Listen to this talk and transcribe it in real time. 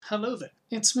Hello there.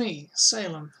 It's me,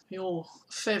 Salem, your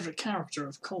favourite character,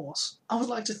 of course. I would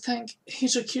like to thank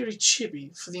Hitokiri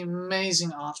Chibi for the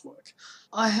amazing artwork.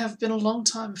 I have been a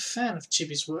long-time fan of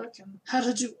Chibi's work and had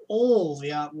her do all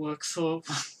the artwork for,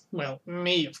 well,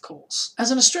 me, of course.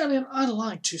 As an Australian, I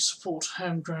like to support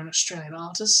homegrown Australian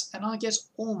artists, and I get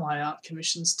all my art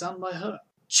commissions done by her.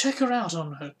 Check her out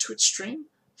on her Twitch stream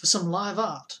for some live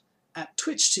art at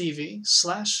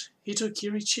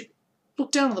twitch.tv/HitokiriChibi.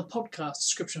 Look down in the podcast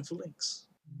description for links.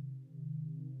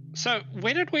 So,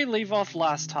 where did we leave off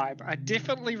last time? I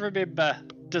definitely remember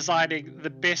designing the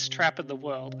best trap in the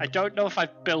world. I don't know if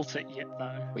I've built it yet,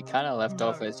 though. We kind of left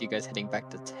off as you guys heading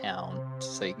back to town,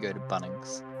 so you can go to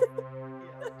Bunnings.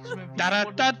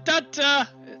 Da-da-da-da-da!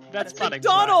 That's Bunnings.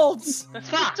 McDonald's!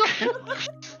 Fuck!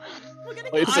 We're gonna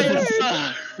Wait, get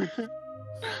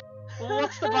Well,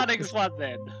 what's the Bunnings one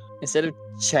then? Instead of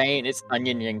chain, it's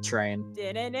onion ring train.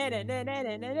 Well,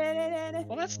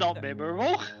 that's not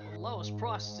memorable. Lowest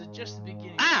prices at just the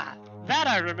beginning. Ah! That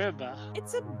I remember.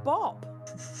 It's a bop.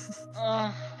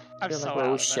 I'm I feel so like we're out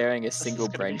all of it. sharing a This is single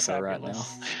gonna brain be cell right now.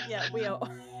 fabulous. Yeah, we are.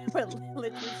 We're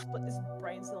literally split this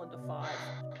brain cell into 5.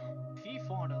 If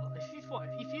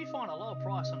you find a lower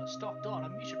price on a stocked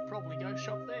item, you should probably go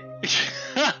shop there.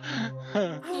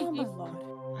 Oh my lord.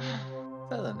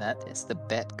 Other than that, there's the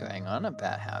bet going on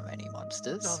about how many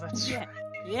monsters. Oh, that's Yeah.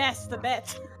 Yes, the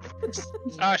bet.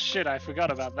 Oh shit, I forgot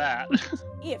about that.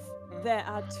 If there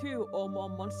are 2 or more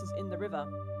monsters in the river,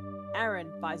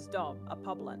 Aaron buys Dom a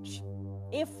pub lunch.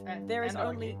 If there is and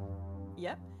only,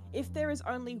 yep. If there is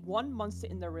only 1 monster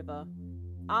in the river,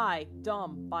 I,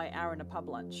 Dom, buy Aaron a pub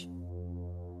lunch.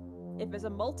 If there's a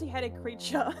multi-headed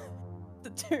creature, the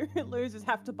 2 losers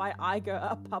have to buy Iger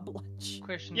a pub lunch.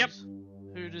 Question Yep. is,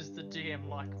 who does the DM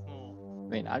like more? I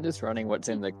mean, I'm just running what's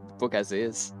in the book as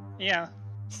is. Yeah.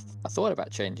 I thought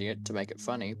about changing it to make it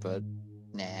funny, but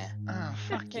nah. Oh,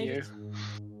 fuck Okay. you.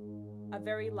 A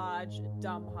very large,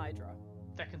 dumb Hydra.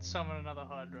 That can summon another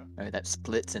Hydra. No, that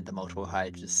splits into multiple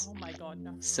hydras. Oh my god,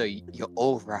 no. So you're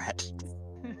all right.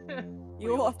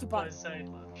 You all have to buy. Say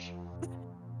lunch.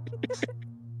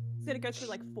 Instead, it goes through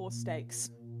like 4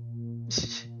 steaks.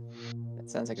 That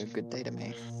sounds like a good day to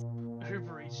me.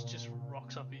 Uber Eats just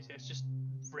rocks up his ass, just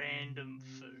random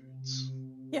foods.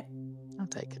 I'll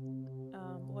take it.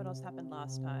 What else happened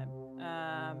last time?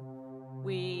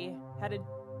 We had a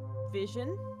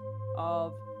vision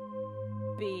of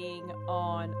being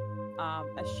on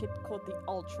a ship called the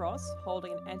Ultros,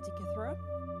 holding an Antikythera.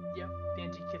 Yep, the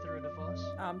Antikythera device.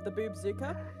 The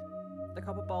Boobzooka. The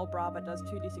Copper Bowl Bra does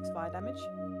 2d6 fire damage.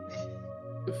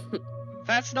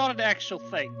 That's not an actual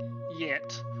thing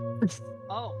yet.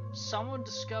 Oh, someone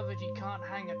discovered you can't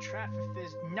hang a trap if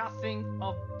there's nothing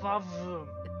above them.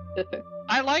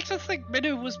 I like to think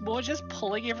Minu was more just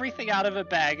pulling everything out of a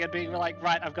bag and being like,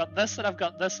 right, I've got this and I've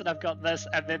got this and I've got this,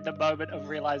 and then the moment of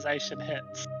realization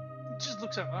hits. It just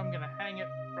looks like I'm gonna hang it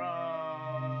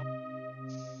from.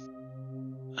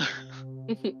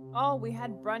 Oh, we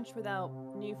had brunch with our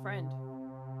new friend.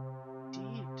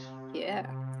 Did Yeah.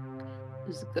 It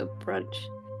was a good brunch.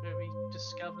 where we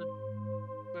discovered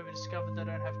they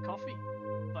don't have coffee,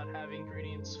 but have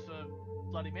ingredients for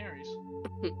Bloody Marys.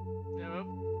 Yeah,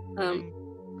 well, in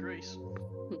Greece.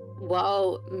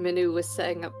 While Minu was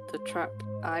setting up the trap,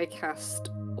 I cast,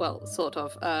 well, sort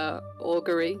of,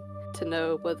 augury to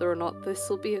know whether or not this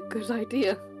will be a good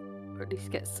idea. Or at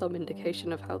least get some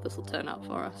indication of how this will turn out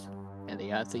for us. And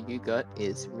the answer you got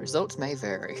is results may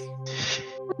vary.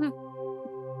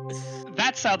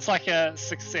 That sounds like a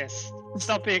success.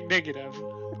 Stop being negative.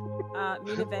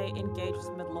 Munave engages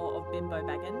in the law of Bimbo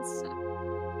Baggins.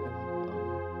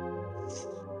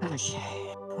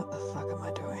 Okay, what the fuck am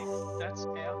I doing? That's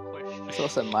our question. It's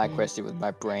also my question with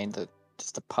my brain that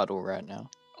just a puddle right now.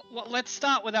 Well, let's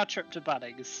start with our trip to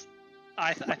Bunnings.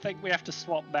 I think we have to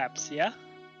swap maps, yeah?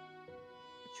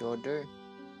 Sure do.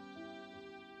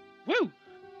 Woo!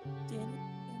 Yeah,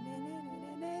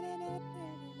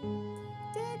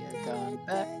 going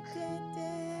back.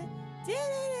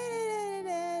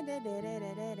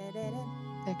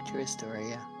 Back to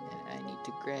Astoria. And I need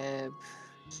to grab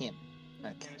him.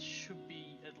 And Okay. there should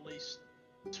be at least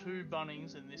 2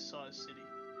 Bunnings in this size city.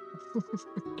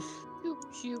 Shoop,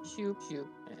 shoop, shoop, shoop.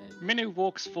 And Minu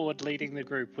walks forward leading the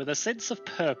group with a sense of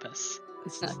purpose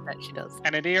That she does.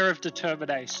 and an air of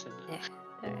determination. There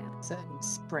we are. certain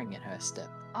spring in her step.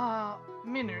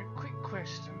 Minu, quick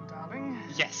question, darling.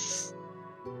 Yes.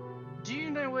 Do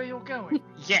you know where you're going?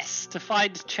 Yes, to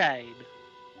find Chain.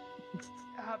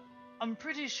 I'm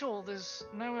pretty sure there's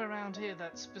nowhere around here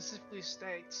that specifically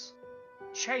states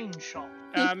chain shop.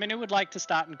 Minu would like to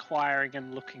start inquiring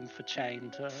and looking for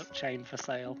chain for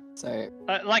sale. So,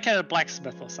 Like a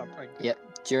blacksmith or something. yep,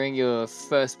 during your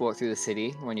first walk through the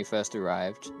city, when you first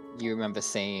arrived, you remember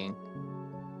seeing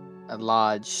a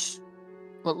large,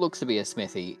 what looks to be a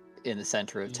smithy in the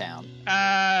center of town.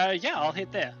 Yeah, I'll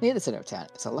head there. Near the center of town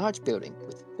is a large building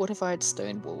with fortified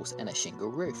stone walls and a shingle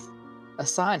roof. A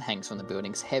sign hangs from the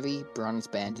building's heavy,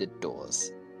 bronze-banded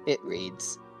doors. It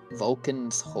reads,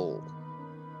 Vulcan's Hall.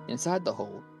 Inside the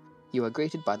hall, you are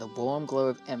greeted by the warm glow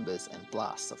of embers and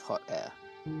blasts of hot air.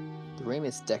 The room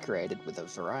is decorated with a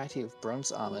variety of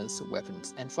bronze armors,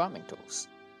 weapons, and farming tools.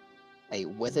 A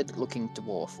weathered-looking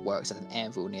dwarf works at an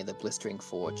anvil near the blistering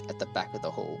forge at the back of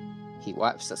the hall. He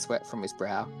wipes the sweat from his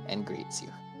brow and greets you.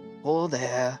 Oh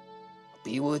there, I'll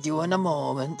be with you in a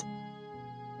moment.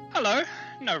 Hello,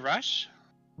 no rush.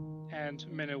 And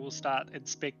Minu will start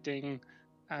inspecting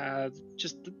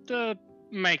just the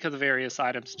make of the various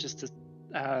items, just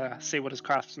to see what his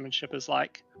craftsmanship is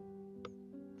like.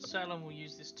 Salem will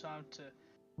use this time to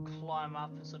climb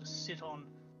up and sort of sit on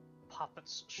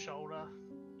Puppet's shoulder.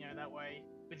 You know, that way,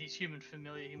 with his human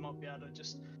familiar, he might be able to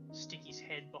just stick his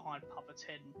head behind Puppet's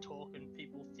head and talk, and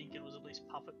people think it was at least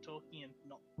Puppet talking and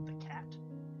not the cat.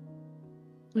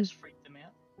 Let's freak them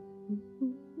out.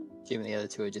 Jim and the other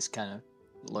two are just kind of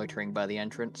loitering by the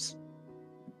entrance.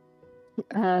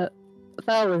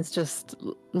 Val is just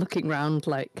looking around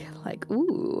like,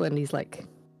 ooh, and he's like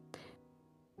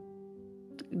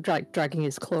dragging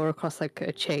his claw across like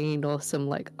a chain or some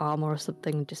like armor or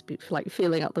something, just like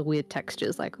feeling out the weird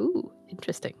textures, like, ooh,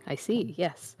 interesting. I see,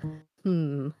 yes.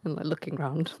 And like looking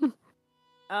around.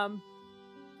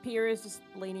 Pierre is just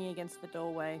leaning against the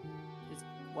doorway, just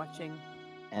watching.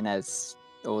 And as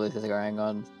all this is going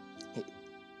on,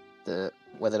 the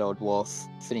weathered old dwarf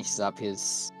finishes up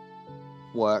his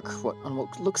work on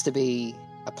what looks to be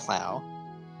a plough,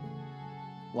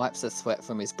 wipes the sweat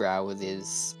from his brow with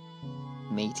his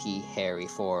meaty, hairy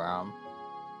forearm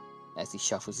as he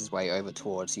shuffles his way over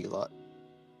towards you lot.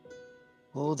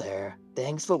 Oh there,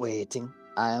 thanks for waiting.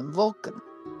 I am Vulcan.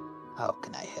 How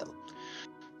can I help?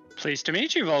 Pleased to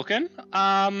meet you, Vulcan.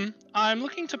 I'm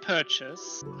looking to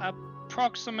purchase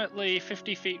approximately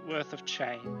 50 feet worth of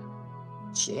chain.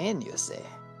 Chain, you say?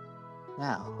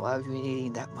 Now, why are you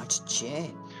needing that much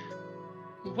chain?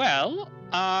 Well,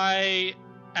 I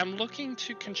am looking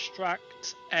to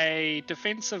construct a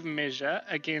defensive measure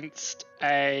against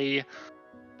a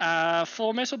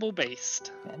formidable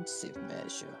beast. Defensive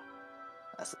measure.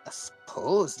 I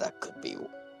suppose that could be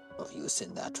of use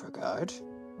in that regard.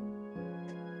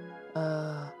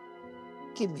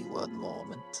 Give me one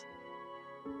moment.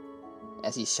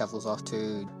 As he shuffles off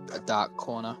to a dark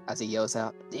corner, as he yells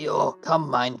out, Yo, come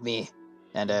mind me!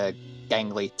 And a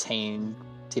gangly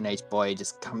teenage boy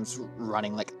just comes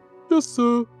running like, Yes,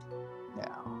 sir.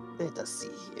 Now, let us see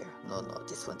here. No,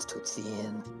 this one's too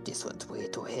thin. This one's way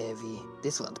too heavy.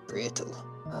 This one's brittle.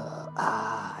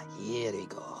 Here we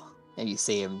go. And you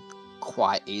see him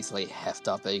quite easily heft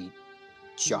up a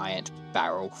giant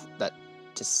barrel that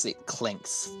just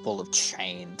clinks full of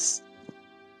chains.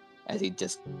 As he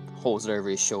just hauls it over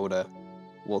his shoulder,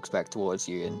 walks back towards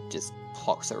you, and just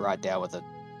plonks it right down with a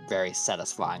very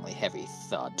satisfyingly heavy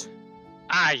thud.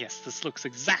 Ah, yes, this looks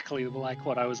exactly like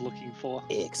what I was looking for.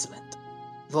 Excellent.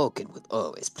 Vulcan would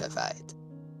always provide.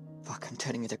 Fuck, I'm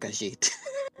turning into Khajiit.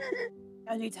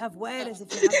 I need to have wares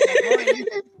if you have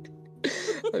that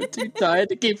voice. I'm too tired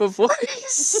to keep a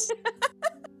voice.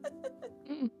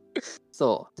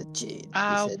 So, the chain.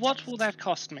 What will that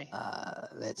cost me?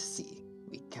 Let's see.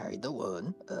 We carried the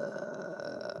one.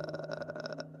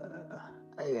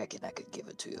 I reckon I could give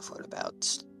it to you for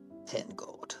about 10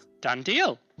 gold. Done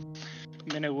deal.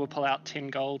 Minu will pull out 10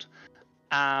 gold.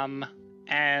 And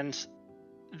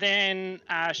then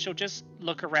she'll just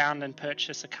look around and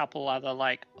purchase a couple other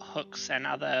like hooks and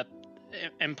other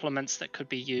implements that could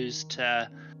be used to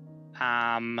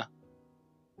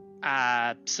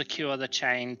secure the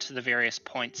chain to the various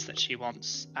points that she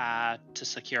wants to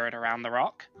secure it around the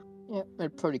rock. Yeah,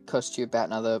 it'd probably cost you about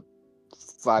another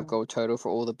 5 gold total for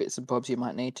all the bits and bobs you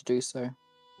might need to do so.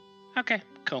 Okay,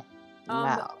 cool.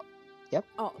 Now, yep.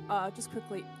 Oh, just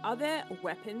quickly, are there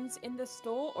weapons in the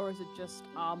store, or is it just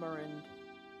armor and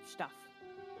stuff?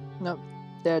 No,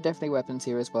 there are definitely weapons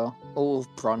here as well. All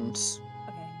bronze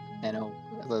Okay. and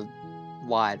of a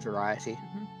wide variety.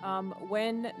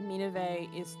 When Minove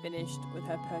is finished with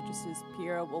her purchases,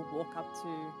 Pyrrha will walk up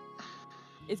to...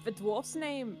 Is the dwarf's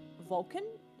name Vulcan?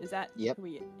 Is that... Yep.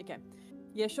 Okay.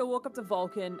 Yeah, she'll walk up to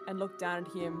Vulcan and look down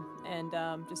at him and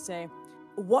just say,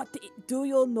 What do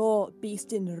you know,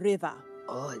 Beast in River?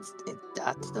 Oh,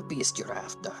 that's the beast you're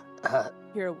after.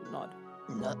 Pyrrha will nod.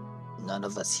 None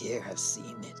of us here have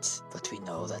seen it, but we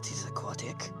know that it is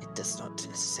aquatic. It does not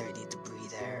necessarily need to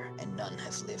breathe air, and none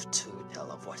have lived to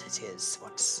tell of what it is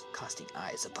once casting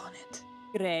eyes upon it.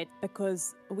 Great,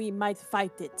 because we might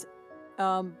fight it.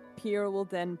 Pyrrha will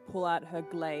then pull out her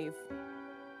glaive.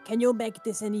 Can you make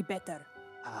this any better?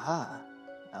 Ah,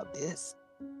 now this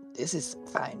is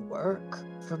fine work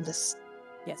from this.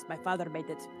 Yes, my father made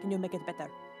it. Can you make it better?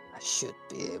 I should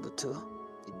be able to.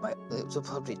 It will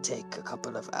probably take a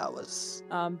couple of hours.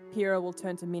 Pyrrha will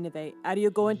turn to Minove. Are you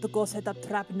going to go set up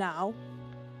trap now?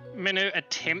 Minu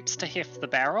attempts to heft the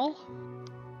barrel.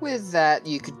 With that,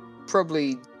 you could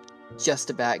probably just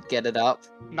about get it up.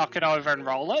 Knock it over and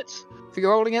roll it. If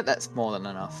you're holding it, that's more than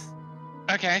enough.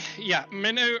 Okay, yeah,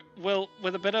 Minu will,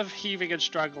 with a bit of heaving and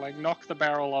struggling, knock the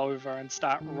barrel over and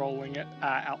start rolling it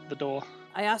out the door.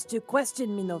 I asked you a question,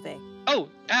 Minove. Oh,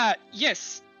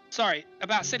 yes. Sorry,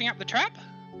 about setting up the trap?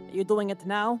 Are you doing it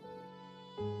now?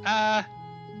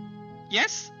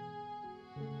 Yes?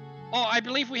 Oh, I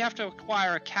believe we have to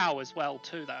acquire a cow as well,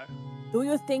 too, though. Do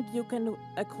you think you can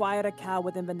acquire a cow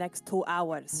within the next 2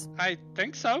 hours? I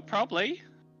think so, probably.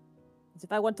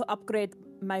 If I want to upgrade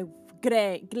my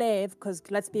glaive, because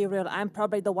let's be real, I'm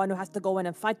probably the one who has to go in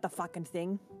and fight the fucking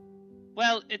thing.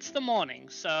 Well, it's the morning,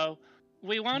 so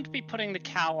we won't be putting the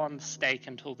cow on the stake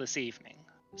until this evening.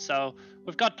 So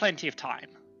we've got plenty of time.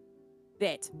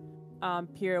 Great.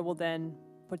 Pyrrha will then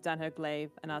put down her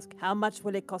glaive and ask, how much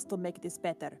will it cost to make this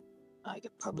better? I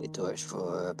could probably do it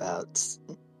for about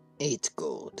 8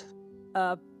 gold.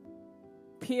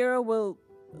 Pyrrha will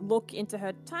look into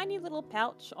her tiny little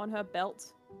pouch on her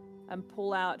belt and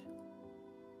pull out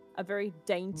a very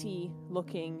dainty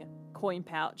looking coin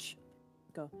pouch.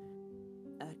 Go,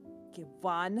 give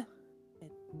 1,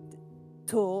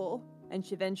 2, and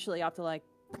she eventually, after like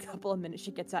a couple of minutes,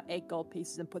 she gets out 8 gold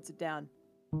pieces and puts it down.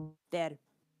 There.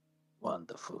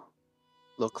 Wonderful.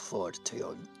 Look forward to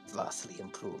your vastly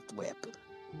improved weapon.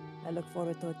 I look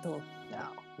forward to it too.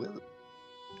 Now, will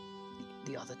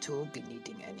the other two be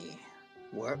needing any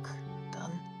work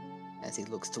done? As he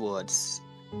looks towards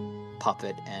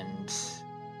Puppet and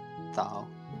Thal.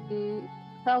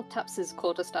 Thal taps his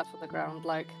quarterstaff on the ground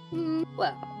like,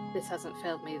 well, this hasn't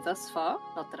failed me thus far.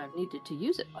 Not that I've needed to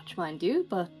use it much, mind you,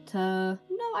 but, no,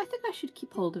 I think I should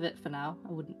keep hold of it for now.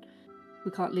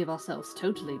 We can't leave ourselves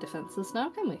totally defenseless now,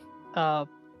 can we?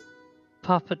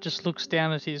 Puppet just looks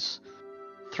down at his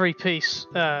 3-piece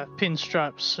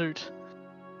pinstripe suit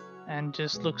and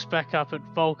just looks back up at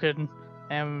Vulcan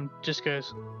and just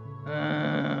goes,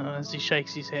 as he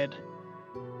shakes his head.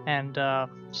 And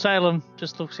Salem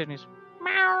just looks at him and goes,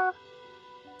 meow.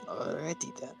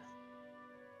 Alrighty then.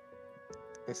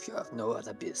 If you have no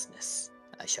other business,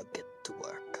 I shall get to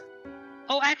work.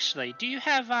 Oh, actually, do you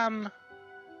have,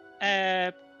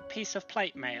 a piece of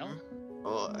plate mail?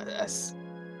 Oh, yes.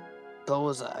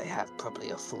 Those I have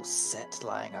probably a full set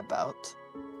lying about.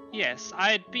 Yes,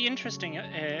 I'd be interested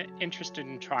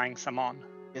in trying some on.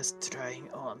 Just trying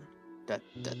on. That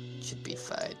should be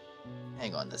fine.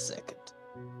 Hang on a second.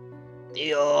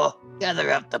 Theo, gather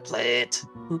up the plate.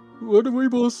 What are we,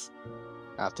 boss?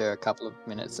 After a couple of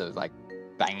minutes of like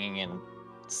banging and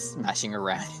smashing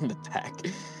around in the back,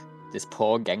 this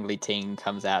poor gangly teen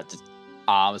comes out, just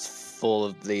arms full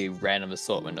of the random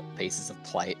assortment of pieces of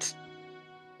plate.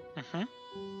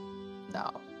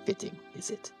 Now, fitting,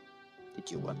 is it? Did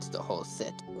you want the whole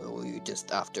set, or were you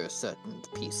just after certain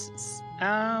pieces?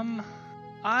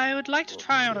 I would like to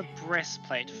try on a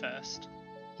breastplate first.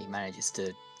 He manages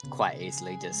to quite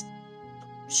easily just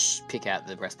pick out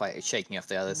the breastplate, shaking off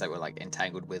the others that were like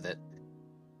entangled with it,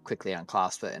 quickly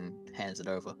unclasp it and hands it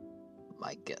over.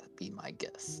 Be my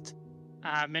guest.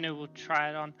 Minu will try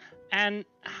it on. And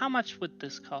how much would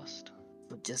this cost?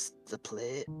 For just the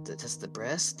plate, just the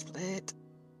breastplate,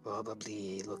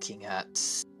 probably looking at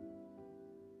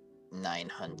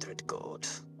 900 gold.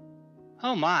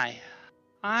 Oh my.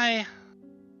 I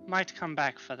might come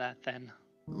back for that then.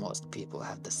 Most people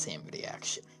have the same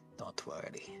reaction. Don't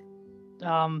worry.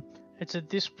 It's at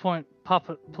this point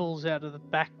Puppet pulls out of the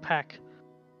backpack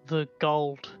the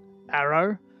gold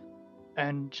arrow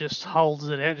and just holds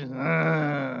it out. Just,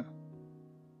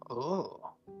 Oh.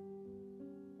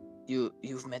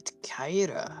 You've met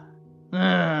Kyra.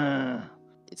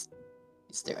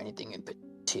 Is there anything in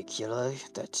particular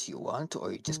that you want, or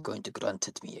are you just going to grunt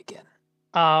at me again?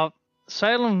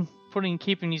 Salem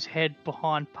keeping his head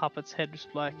behind Puppet's head,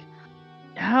 just like,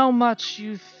 how much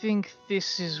you think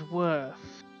this is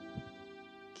worth?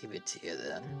 Give it here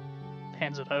then.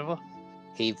 Hands it over.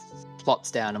 He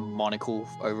plots down a monocle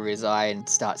over his eye and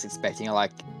starts inspecting it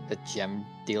like a gem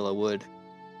dealer would.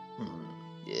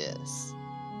 Yes.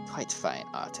 Quite fine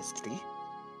artistry.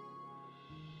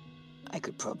 I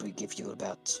could probably give you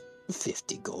about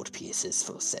 50 gold pieces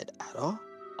for said arrow.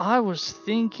 I was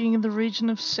thinking in the region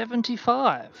of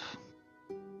 75.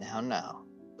 Now,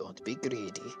 don't be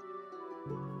greedy.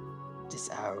 This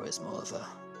arrow is more of a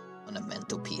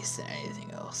ornamental piece than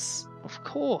anything else. Of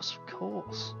course.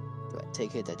 Do I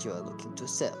take it that you are looking to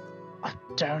sell? I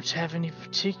don't have any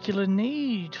particular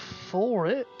need for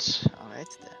it. Alright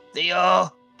then.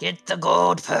 Theo, get the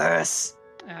gold purse!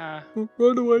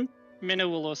 Run away. Minna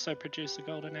will also produce a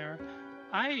golden arrow.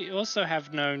 I also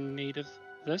have no need of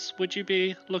this. Would you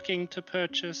be looking to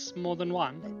purchase more than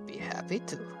one? I'd be happy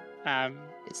to.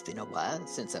 It's been a while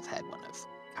since I've had one of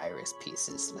Iris'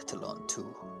 pieces, let alone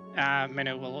two.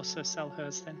 Minna will also sell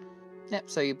hers then. Yep,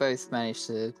 so you both managed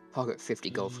to pocket 50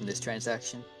 gold from this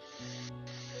transaction.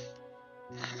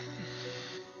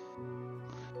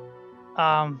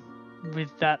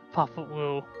 With that, Puppet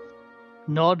will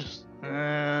nod,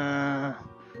 and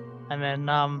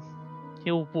then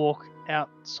he'll walk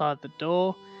outside the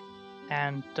door,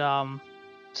 and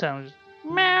sound just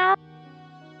meow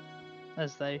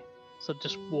as they sort of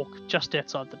just walk just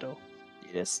outside the door.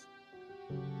 You just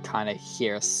kind of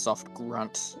hear a soft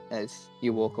grunt as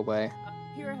you walk away.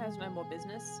 Hero has no more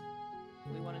business.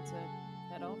 We wanted to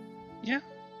head off. Yeah.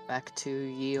 Back to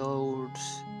ye old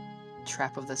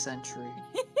trap of the century.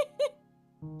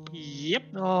 Yep.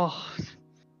 Oh,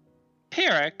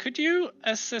 Pyrrha, could you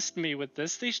assist me with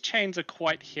this? These chains are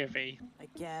quite heavy. I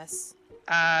guess.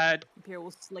 Imperial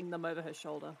will sling them over her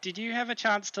shoulder. Did you have a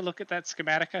chance to look at that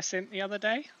schematic I sent the other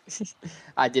day?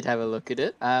 I did have a look at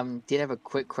it. Did have a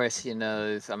quick question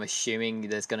of, I'm assuming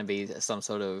there's going to be some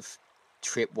sort of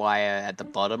tripwire at the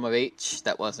bottom of each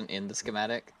that wasn't in the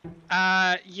schematic.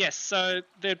 Yes, so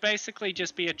there'd basically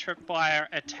just be a tripwire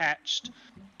attached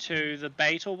to the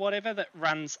bait or whatever that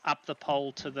runs up the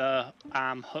pole to the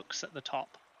hooks at the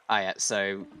top. Oh yeah,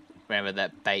 so whenever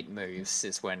that bait moves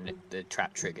is when the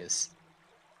trap triggers.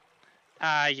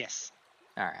 Yes.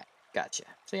 Alright, gotcha.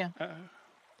 So yeah.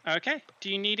 Okay.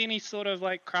 Do you need any sort of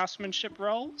like craftsmanship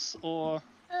rolls or?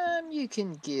 You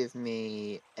can give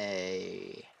me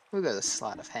a... We'll go the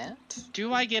sleight of hand.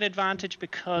 Do I get advantage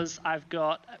because I've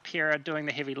got Pyrrha doing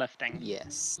the heavy lifting?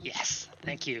 Yes. Yes,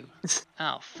 thank you.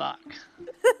 Oh, fuck.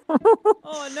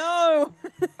 Oh no!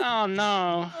 Oh,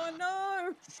 no. Oh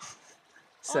no!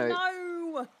 So,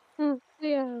 Oh no!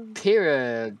 Yeah.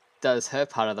 Pyrrha does her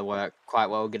part of the work quite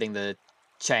well, getting the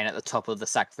chain at the top of the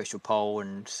sacrificial pole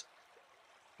and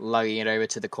lugging it over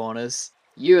to the corners.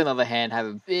 You, on the other hand, have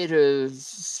a bit of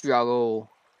struggle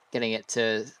getting it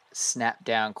to snap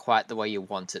down quite the way you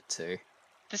want it to.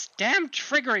 This damn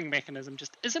triggering mechanism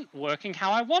just isn't working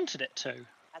how I wanted it to.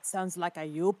 That sounds like a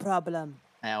you problem.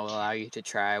 I will allow you to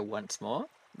try once more,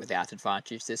 without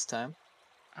advantage this time.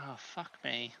 Oh, fuck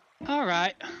me.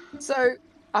 Alright. So,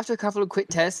 after a couple of quick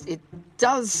tests, it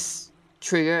does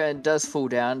trigger and does fall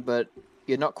down, but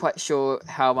you're not quite sure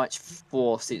how much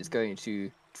force it's going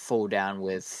to fall down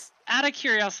with. Out of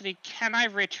curiosity, can I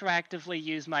retroactively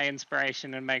use my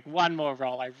inspiration and make one more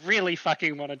roll? I really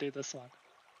fucking want to do this one.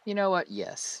 You know what?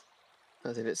 Yes.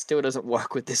 Because if it still doesn't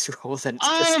work with this roll, then it's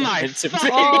Oh just not my meant to be.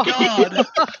 fucking god!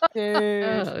 Dude.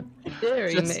 Oh,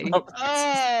 dearie Just me. not-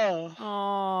 Oh!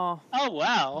 Oh, Oh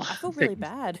wow. I feel really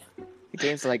bad. The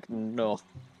game's like, no.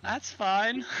 That's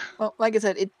fine. Well, like I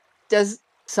said, it does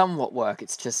somewhat work.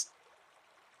 It's just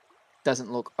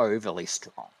doesn't look overly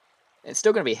strong. It's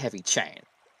still going to be a heavy chain.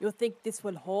 You think this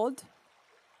will hold?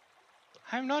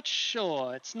 I'm not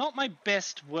sure. It's not my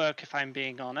best work, if I'm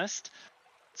being honest.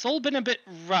 It's all been a bit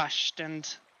rushed, and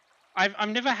I've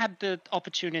never had the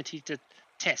opportunity to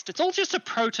test. It's all just a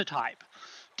prototype.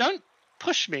 Don't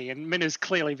push me. And Minna's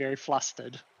clearly very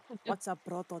flustered. What's a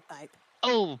prototype?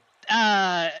 Oh,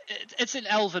 it's an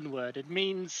Elven word. It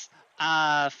means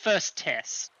first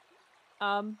test.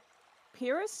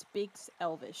 Pyrrha speaks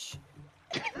Elvish.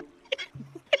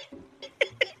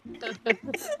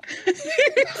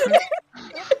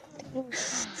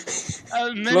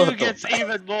 Minna gets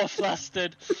even more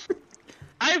flustered.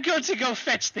 I'm going to go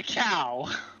fetch the cow.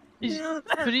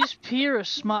 but is Pyrrha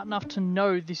smart enough to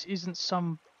know this isn't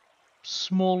some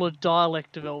smaller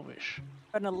dialect of Elvish?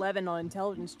 An 11 on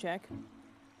intelligence check.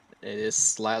 It is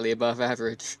slightly above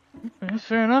average. Yeah,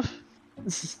 fair enough.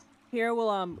 Pyrrha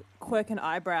will quirk an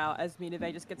eyebrow as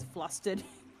Minove just gets flustered.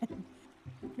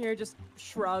 Mira just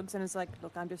shrugs and is like,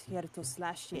 "Look, I'm just here to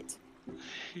slash shit."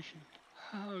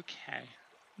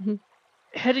 Okay.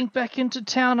 Heading back into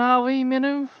town, are we,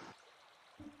 Minu?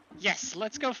 Yes,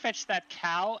 let's go fetch that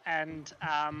cow and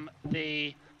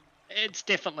It's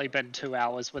definitely been 2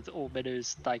 hours with all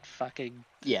Minu's like fucking.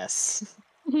 Yes.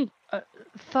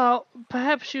 Thal,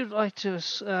 perhaps you'd like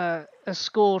to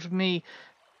escort me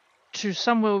to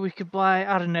somewhere we could buy,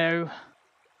 I don't know,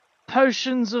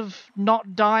 potions of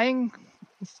not dying.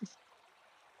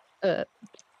 It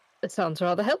sounds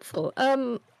rather helpful.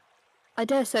 I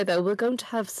dare say, though, we're going to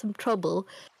have some trouble,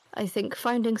 I think,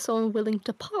 finding someone willing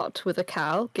to part with a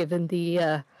cow, given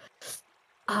the,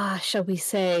 shall we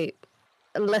say,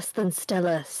 less than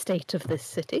stellar state of this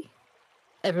city.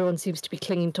 Everyone seems to be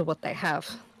clinging to what they have.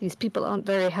 These people aren't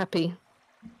very happy.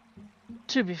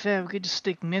 To be fair, we could just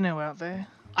stick Minnow out there.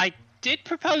 I did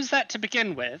propose that to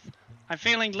begin with. I'm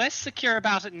feeling less secure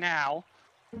about it now.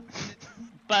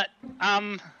 But,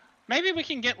 maybe we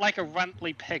can get like a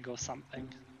Runtley pig or something.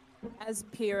 As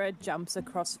Pyrrha jumps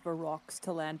across the rocks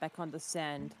to land back on the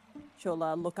sand, she'll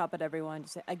look up at everyone and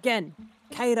say, "Again,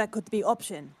 Kaira could be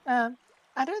option.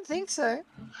 I don't think so.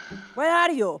 Where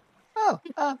are you?" Oh,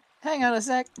 hang on a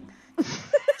sec.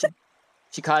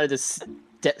 She kind of just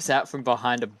steps out from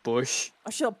behind a bush.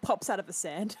 Or she'll pops out of the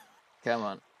sand. Come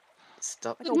on.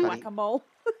 Stop. Like a whack-a-mole.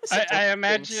 I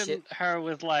imagine her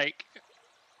with like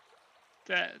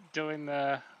doing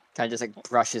the Kind of just like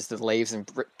brushes the leaves and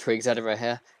twigs out of her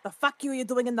hair. The fuck you are you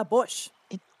doing in the bush?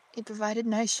 It provided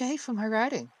no shade from her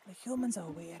riding. The humans are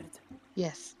weird.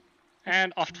 Yes.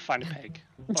 and off to find a pig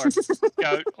or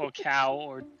goat or cow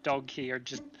or donkey or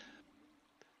just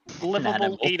livable,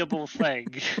 animal. eatable thing.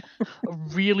 A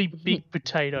really big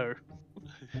potato.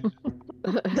 In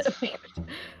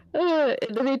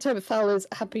the meantime, Thal is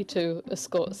happy to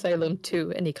escort Salem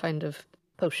to any kind of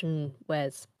potion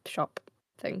wares shop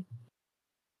thing.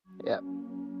 Yep.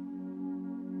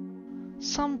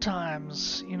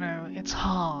 Sometimes, it's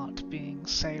hard being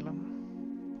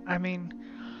Salem. I mean,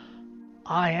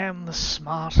 I am the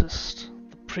smartest,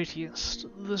 the prettiest,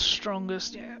 the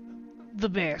strongest, the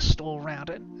best all round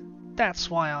it.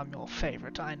 That's why I'm your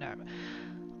favourite, I know.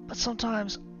 But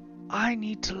sometimes I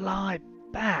need to lie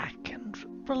back and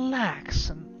relax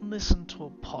and listen to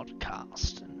a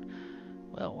podcast. And,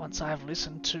 well, once I've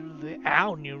listened to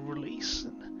our new release,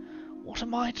 what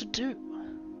am I to do?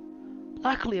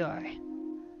 Luckily, I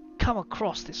come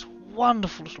across this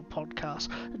wonderful little podcast,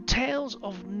 Tales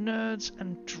of Nerds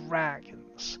and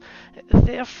Dragons.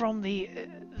 They're from the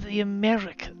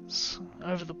Americas,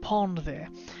 over the pond there.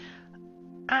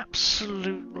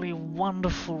 Absolutely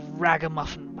wonderful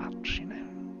ragamuffin bunch,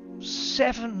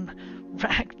 7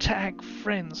 ragtag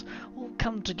friends all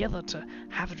come together to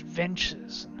have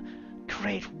adventures and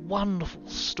create wonderful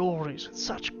stories with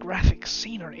such graphic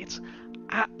scenery. It's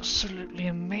absolutely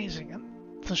amazing, and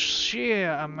the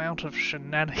sheer amount of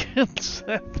shenanigans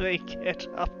that they get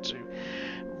up to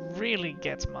really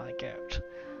gets my goat.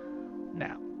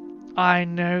 Now, I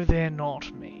know they're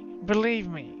not me. Believe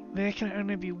me, there can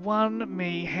only be one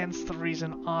me, hence the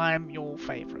reason I'm your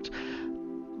favourite.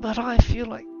 But I feel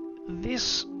like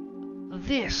this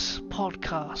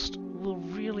podcast will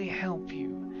really help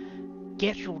you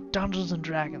get your Dungeons and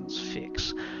Dragons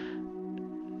fix,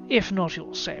 if not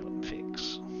your Salem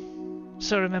fix.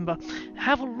 So remember,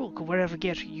 have a look wherever you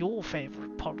get your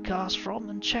favourite podcast from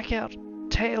and check out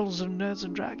Tales of Nerds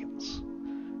and Dragons.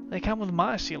 They come with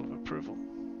my seal of approval.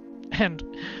 And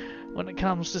when it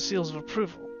comes to seals of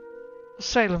approval,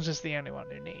 Salem's is the only one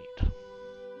you need.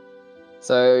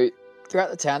 So,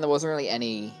 throughout the town, there wasn't really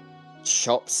any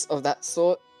shops of that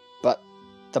sort, but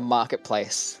the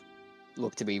marketplace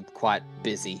looked to be quite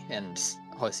busy and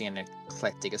hosting an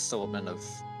eclectic assortment of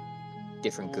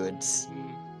different goods.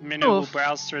 Minnow will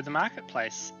browse through the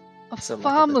marketplace. A So look at the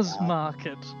farmer's town.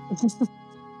 market.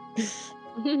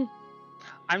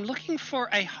 I'm looking for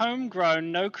a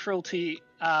homegrown, no cruelty,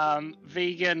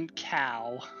 vegan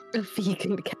cow. A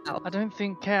vegan cow. I don't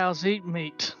think cows eat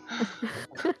meat.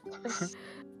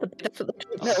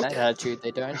 That attitude,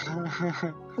 they don't.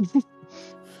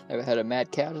 Ever heard of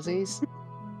mad cow disease?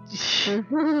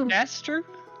 That's true.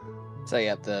 So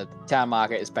yeah, the town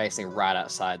market is basically right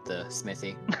outside the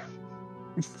smithy.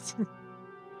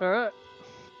 Alright.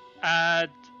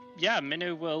 Yeah,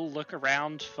 Minnow will look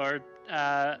around for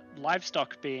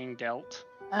livestock being dealt.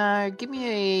 Give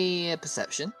me a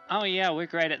perception. Oh yeah, we're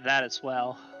great at that as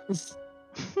well.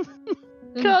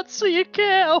 Can't see a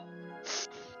cow!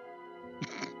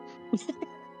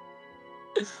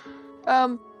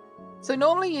 So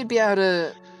normally you'd be able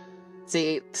to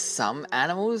see some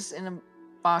animals in a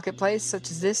marketplace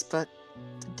such as this, but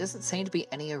there doesn't seem to be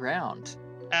any around.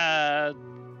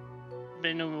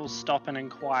 Minnow will stop and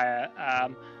inquire.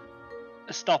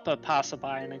 Stop a passerby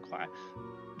and inquire.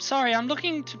 Sorry, I'm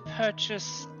looking to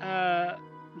purchase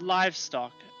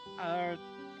livestock.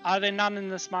 Are there none in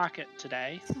this market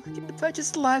today? You can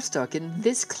purchase livestock in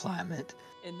this climate.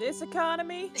 In this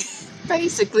economy?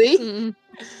 Basically.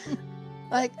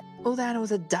 Like, All the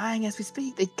animals are dying as we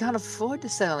speak. They can't afford to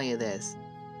sell any of this.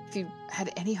 If you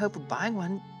had any hope of buying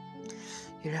one,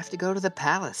 you'd have to go to the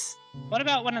palace. What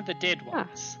about one of the dead Ah.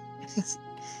 ones?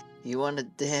 You want a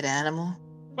dead animal?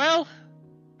 Well,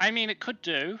 I mean, it could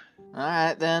do.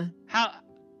 Alright then. How...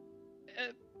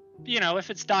 if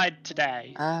it's died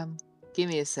today. Give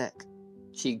me a sec.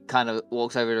 She kind of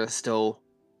walks over to a stall,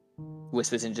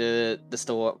 whispers into the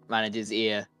store manager's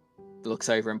ear, looks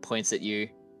over and points at you,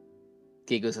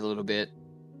 giggles a little bit,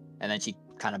 and then she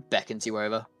kind of beckons you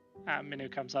over.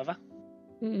 Minu comes over.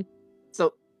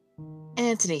 So,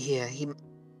 Anthony here,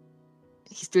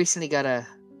 he's recently got a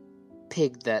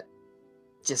pig that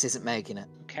just isn't making it.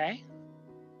 Okay.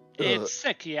 It's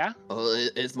sick, yeah? Well,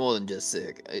 it's more than just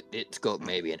sick. It's got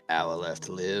maybe an hour left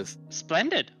to live.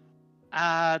 Splendid.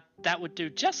 That would do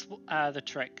just the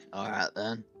trick. Alright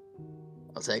then.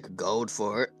 I'll take a gold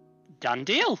for it. Done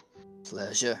deal.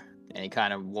 Pleasure. And he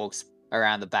kind of walks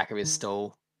around the back of his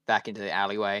stall, back into the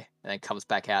alleyway, and then comes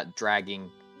back out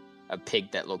dragging a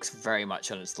pig that looks very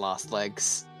much on its last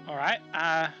legs. Alright,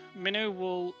 Minu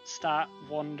will start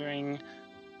wandering,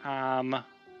 Minu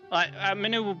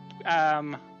will,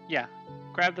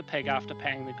 grab the pig after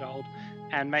paying the gold,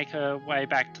 and make her way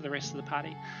back to the rest of the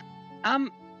party.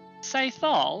 Say,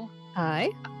 Thal,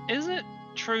 Hi. is it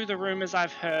true the rumours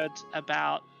I've heard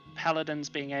about paladins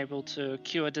being able to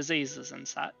cure diseases and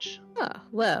such? Ah,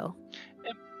 well.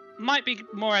 Might be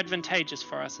more advantageous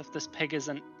for us if this pig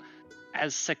isn't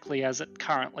as sickly as it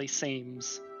currently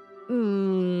seems.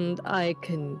 I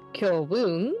can cure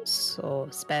wounds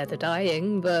or spare the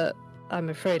dying, but I'm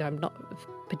afraid I'm not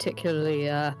particularly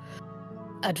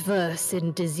adverse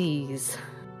in disease.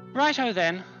 Righto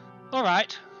then.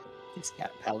 Alright. These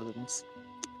cat paladins.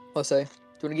 Also, do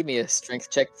you want to give me a strength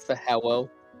check for how well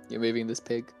you're moving this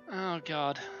pig? Oh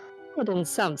god. That doesn't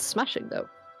sound smashing, though.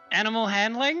 Animal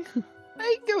handling? You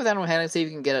can go with animal handling, see if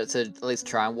you can get it to at least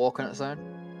try and walk on its own.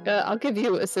 I'll give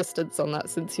you assistance on that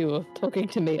since you were talking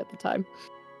to me at the time.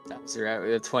 That's right,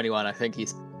 with a 21, I think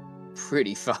he's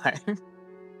pretty fine.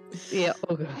 Yeah,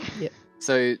 okay. Yeah.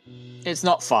 So, it's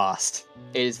not fast.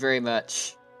 It is very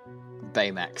much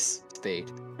Baymax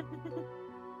speed.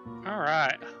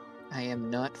 Alright. I am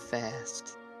not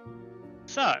fast.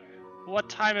 So, what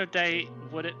time of day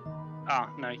would it... Oh,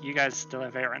 no, you guys still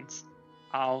have errands.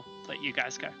 I'll let you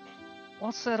guys go.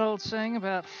 What's that old saying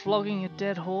about flogging a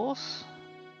dead horse?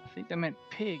 I think they meant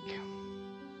pig.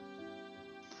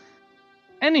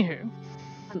 Anywho,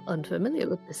 I'm unfamiliar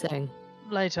with the saying.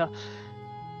 later.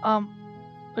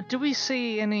 But do we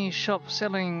see any shops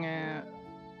selling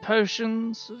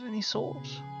potions of any sort?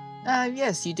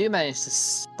 Yes, you do manage to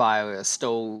spy a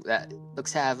stall that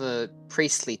looks to have a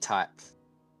priestly type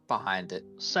behind it.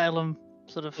 Salem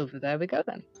sort of. Over there we go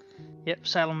then. Yep,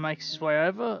 Salem makes his way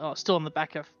over. Still on the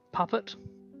back of Puppet.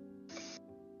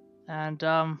 And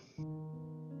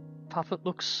Puppet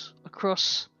looks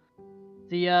across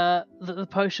the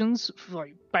potions,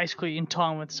 like basically in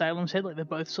time with Salem's head. Like they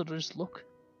both sort of just look,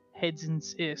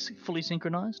 heads fully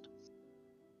synchronized.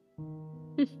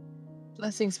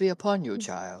 Blessings be upon you,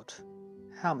 child.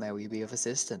 How may we be of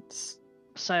assistance?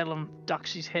 Salem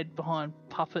ducks his head behind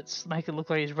Puppet's, make it look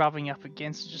like he's rubbing up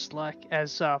against it, just like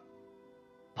as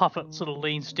Puppet sort of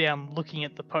leans down, looking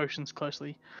at the potions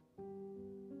closely.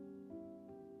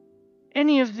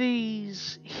 Any of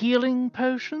these healing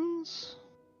potions?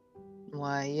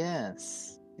 Why,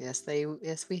 yes. Yes,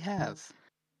 we have.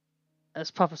 As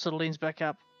Puppet sort of leans back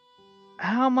up.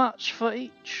 How much for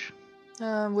each?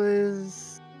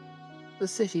 With the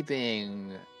city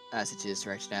being as it is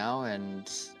right now,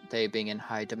 and they being in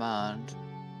high demand,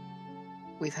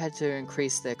 we've had to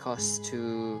increase their costs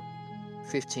to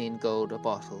 15 gold a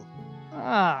bottle.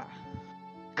 Ah,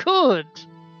 good.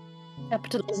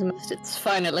 Capitalism at its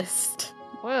finalist.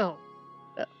 Well,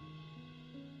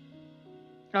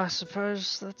 I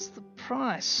suppose that's the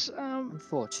price.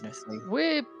 Unfortunately.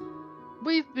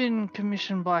 We've been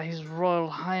commissioned by His Royal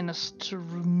Highness to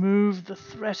remove the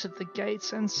threat at the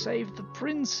gates and save the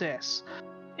princess.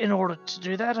 In order to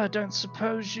do that, I don't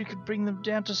suppose you could bring them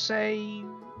down to, say,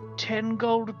 10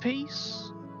 gold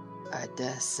apiece? I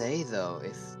dare say, though,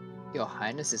 if your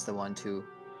highness is the one to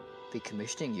be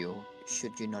commissioning you,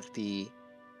 should you not be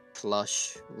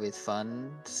flush with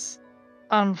funds?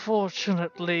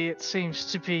 Unfortunately, it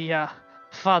seems to be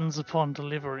funds upon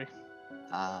delivery.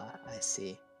 Ah, I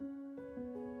see.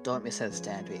 Don't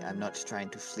misunderstand me. I'm not trying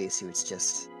to fleece you. It's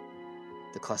just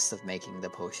the cost of making the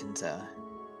potions are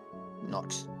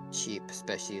not cheap,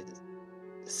 especially the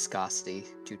scarcity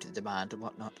due to the demand and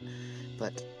whatnot.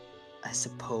 But I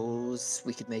suppose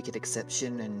we could make an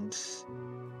exception, and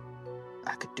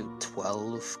I could do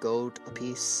 12 gold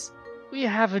apiece. We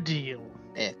have a deal.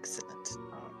 Excellent.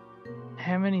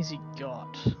 How many's he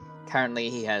got? Currently,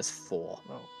 he has 4.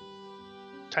 Well,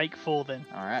 take 4 then.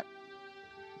 Alright.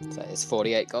 So it's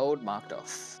 48 gold marked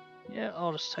off. Yeah,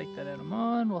 I'll just take that out of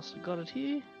mine whilst I got it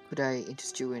here. Could I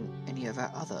interest you in any of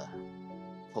our other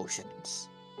potions?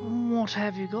 What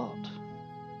have you got?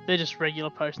 They're just regular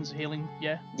potions of healing,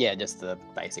 yeah? Yeah, just the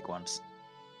basic ones.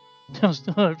 I was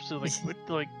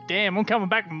like, damn, I'm coming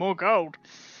back with more gold.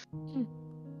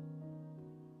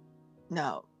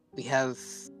 Now, we have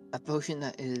a potion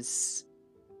that is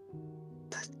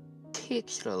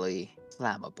particularly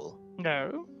flammable.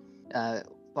 No.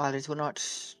 While it will not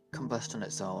combust on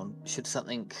its own, should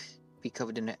something be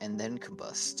covered in it and then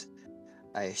combust,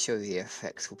 I assure you the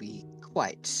effects will be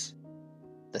quite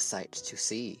the sight to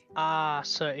see. Ah,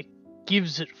 so it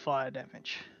gives it fire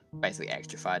damage. Basically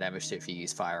extra fire damage if you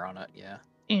use fire on it, yeah.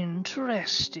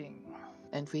 Interesting.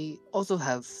 And we also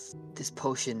have this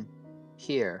potion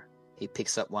here. He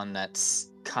picks up one that's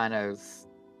kind of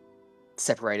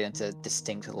separated into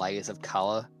distinct layers of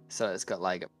color. So it's got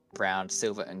like a brown,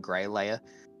 silver, and grey layer,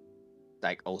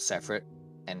 like all separate,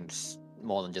 and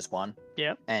more than just one.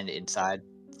 Yep. And inside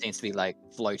seems to be like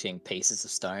floating pieces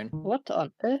of stone. What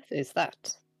on earth is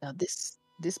that? Now this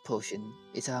potion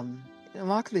is it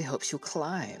remarkably helps you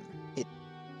climb. It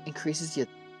increases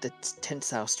the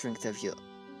tensile strength of your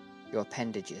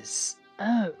appendages.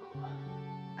 Oh.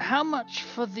 How much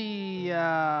for the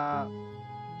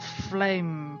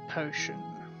flame potion?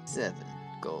 7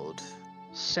 gold.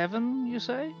 7, you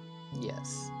say?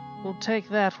 Yes. We'll take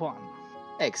that one.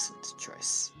 Excellent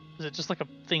choice. Is it just like a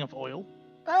thing of oil?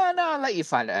 No, I'll let you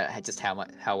find out just how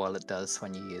well it does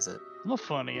when you use it. I'm not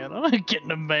finding out. I'm not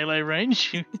getting a melee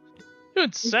range. You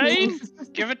insane?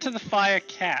 Give it to the fire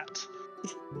cat.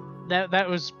 That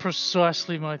was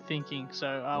precisely my thinking.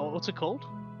 So, what's it called?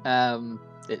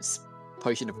 It's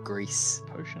potion of grease.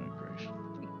 Potion of grease.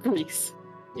 Grease.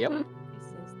 Yep. This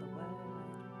is the way.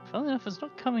 Funnily enough, it's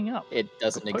not coming up. It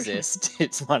doesn't Potion. exist.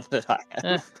 It's one that I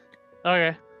have.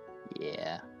 Okay,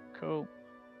 Yeah. cool.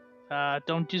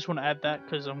 Don't just want to add that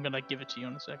because I'm gonna give it to you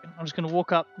in a second. I'm just gonna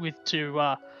walk up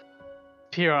to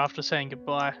Pyrrha after saying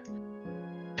goodbye.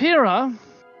 Pyrrha,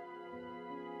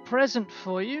 present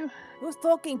for you. Who's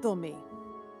talking to me?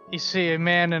 You see a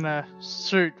man in a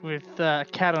suit with a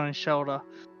cat on his shoulder,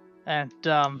 and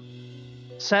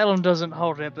Salem doesn't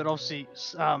hold it, but obviously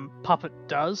Puppet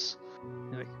does.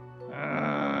 He's like,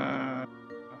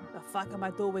 The fuck am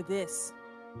I doing with this?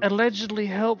 allegedly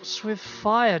helps with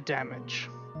fire damage.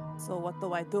 So what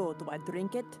do I do? Do I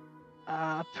drink it?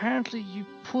 Apparently you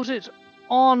put it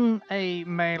on a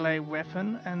melee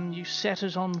weapon and you set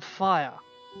it on fire.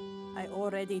 I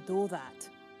already do that.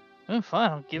 Oh,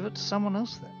 fine, I'll give it to someone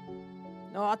else then.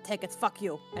 No, I'll take it. Fuck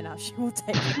you. And now she will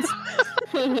take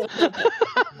it.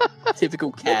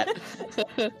 Typical cat.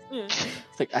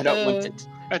 It's like, I don't want it.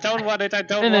 I don't want it, I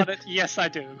don't And want then- it. Yes, I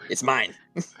do. It's mine.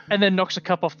 And then knocks a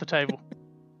cup off the table.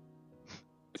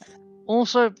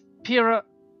 Also, Pyrrha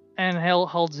and Hell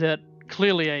holds out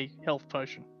clearly a health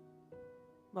potion.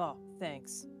 Oh,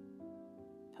 thanks.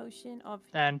 Potion of...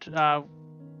 And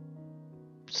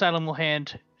Salem will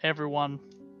hand everyone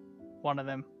one of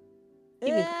them.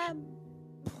 Give me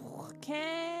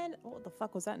Can... What the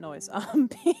fuck was that noise? Can...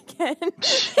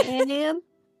 Can?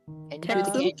 And Can you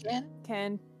I- do the can?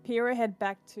 Can Pyrrha head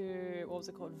back to, what was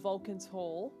it called, Vulcan's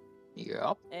Hall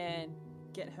Yep. and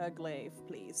get her glaive,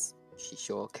 please? She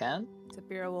sure can. So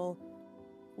Pyrrha will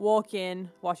walk in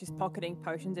while she's pocketing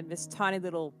potions in this tiny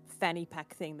little fanny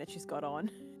pack thing that she's got on.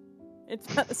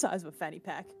 It's about the size of a fanny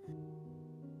pack.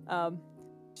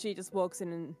 She just walks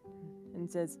in and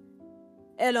says,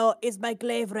 "Hello, is my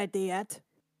glaive ready yet?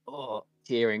 Oh,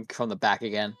 hearing from the back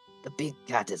again. The big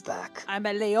cat is back. I'm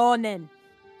a Leonin.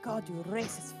 God, you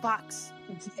racist fox.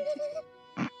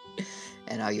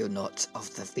 And are you not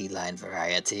of the feline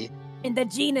variety? In the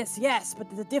genus, yes, but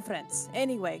there's a difference.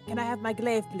 Anyway, can I have my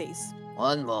glaive, please?"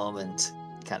 One moment.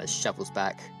 Kind of shuffles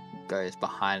back, goes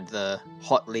behind the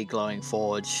hotly glowing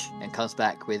forge, and comes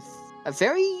back with a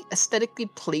very aesthetically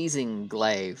pleasing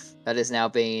glaive that has now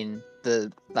been,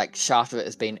 the shaft of it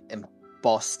has been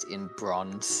embossed in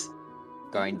bronze,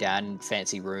 going down in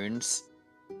fancy runes.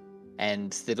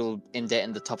 And the little indent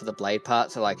in the top of the blade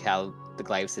part, so like how the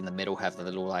glaives in the middle have the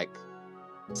little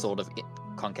sort of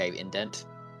concave indent.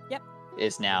 Yep.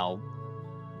 Is now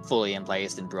fully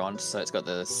emblazed in bronze, so it's got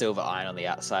the silver iron on the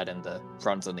outside and the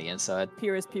bronze on the inside.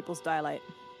 Pyrrha's pupils dilate.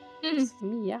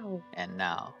 Meow. And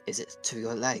now, is it to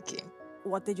your liking?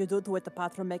 What did you do to it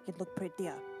apart from make it look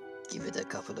prettier? Give it a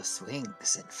couple of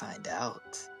swings and find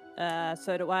out.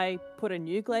 So do I put a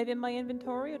new glaive in my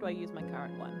inventory, or do I use my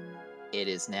current one? It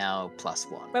is now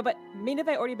 +1. But Minove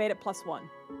already made it +1.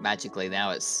 Magically,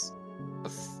 now it's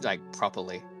like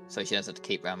properly, so she doesn't have to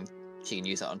keep she can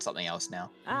use it on something else now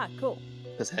Ah, cool.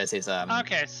 because hers is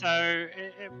Okay, so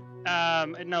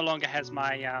it no longer has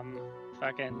my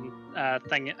fucking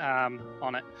thing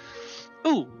on it.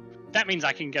 Ooh, that means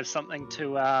I can give something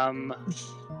to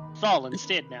Thal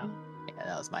instead now. Yeah,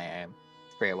 that was my aim.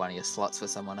 Create one of your slots for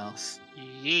someone else.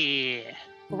 Yeah.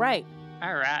 Great.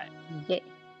 All right. Yeah.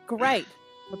 Great.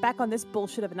 We're back on this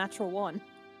bullshit of a natural 1.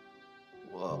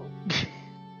 Whoa.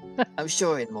 I'm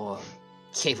sure in more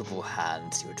capable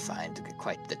hands you would find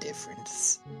quite the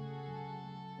difference.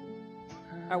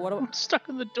 What do I'm stuck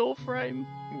in the door frame.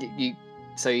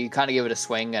 So you kind of give it a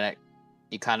swing, and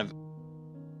you kind of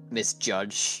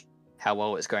misjudge how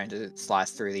well it's going to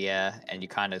slice through the air, and you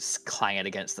kind of clang it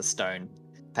against the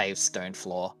paved stone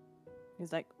floor.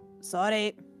 He's like,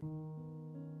 sorry.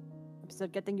 I'm still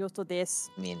getting used to this.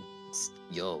 I mean, it's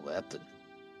your weapon.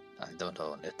 I don't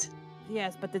own it.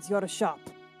 Yes, but it's your shop.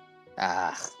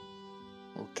 Ah,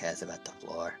 who cares about the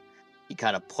floor? He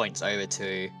kind of points over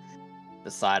to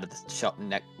the side of the shop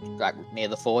like near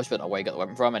the forge, but not where you got the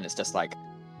weapon from, and it's just like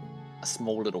a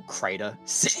small little crater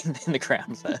sitting in the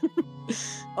ground there.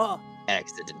 Oh,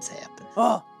 Accidents happen.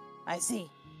 oh, I see.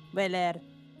 Well,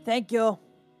 thank you.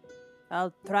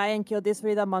 I'll try and kill this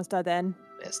Rita monster then.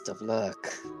 Best of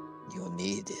luck. You'll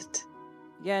need it.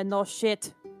 Yeah, no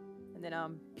shit. And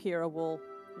then Pyrrha will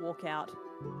walk out.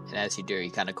 And as you do, he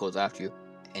kind of calls after you,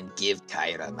 and give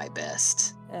Kyra my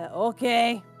best.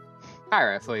 Okay.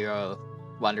 Kyra, for your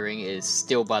wondering, is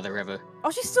still by the river. Oh,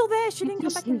 she's still there. She didn't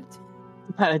come back in.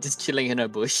 Kind of just chilling in her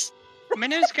bush.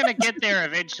 Minu's gonna get there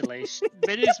eventually.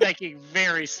 Minu's making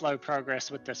very slow progress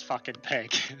with this fucking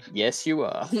pig. Yes, you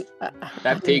are.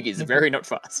 That pig is very not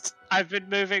fast. I've been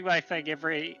moving my thing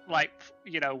every,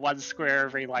 1 square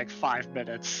every, 5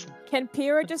 minutes. Can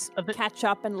Pyrrha just A bit- catch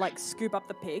up and scoop up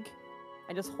the pig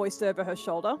and just hoist it over her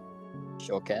shoulder?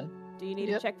 Sure can. Do you need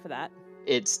Yep. a check for that?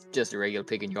 It's just a regular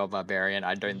pig and you're a barbarian.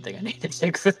 I don't think I need to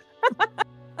check for that.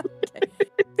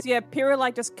 So yeah,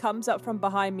 Pyrrha just comes up from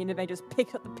behind Minove, just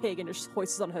picks up the pig and just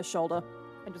hoists it on her shoulder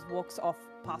and just walks off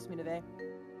past Minove.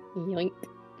 Yoink.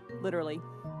 Literally.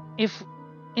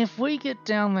 If we get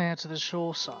down there to the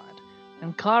shore side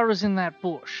and Kyra's in that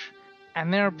bush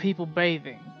and there are people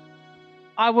bathing,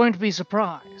 I won't be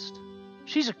surprised.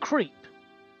 She's a creep.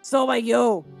 So are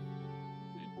you.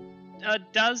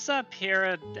 Does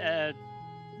Pyrrha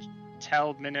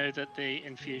tell Minu that the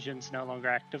infusion's no longer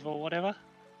active or whatever?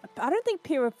 I don't think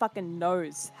Pyrrha fucking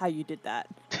knows how you did that.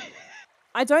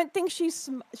 I don't think she's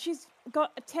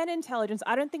got a 10 intelligence.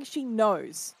 I don't think she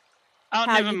knows. Oh,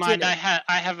 How never you mind. did I it.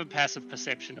 have a passive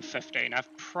perception of 15.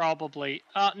 I've probably...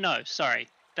 no, sorry.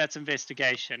 That's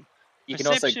investigation. You can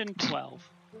also Perception 12.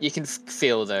 you can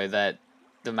feel though that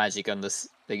the magic on this,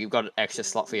 like you've got an extra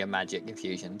slot for your magic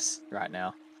infusions right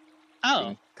now. You Oh,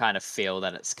 can kind of feel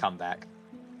that it's come back.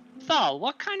 Thal,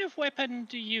 what kind of weapon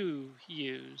do you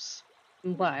use?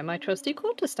 Why, my trusty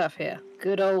quarterstaff here.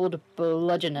 Good old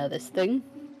bludgeoner, this thing.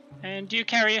 And do you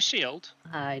carry a shield?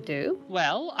 I do.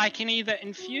 Well, I can either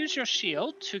infuse your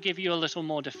shield to give you a little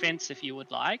more defense if you would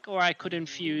like, or I could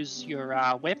infuse your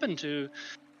weapon to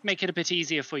make it a bit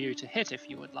easier for you to hit if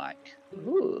you would like.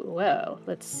 Ooh, well,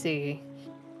 let's see.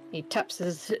 He taps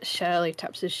his shell, he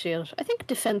taps his shield. I think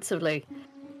defensively,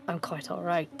 I'm quite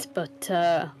alright, but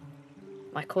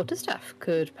my quarterstaff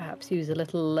could perhaps use a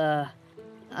little,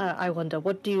 I wonder,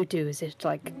 what do you do? Is it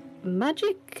like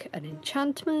magic, an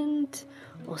enchantment,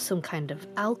 or some kind of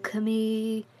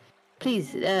alchemy?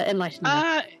 Please, enlighten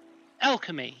me.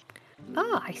 Alchemy.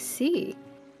 Ah, I see.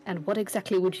 And what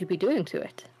exactly would you be doing to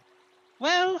it?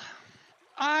 Well,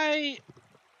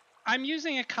 I'm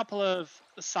using a couple of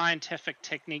scientific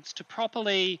techniques to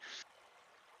properly...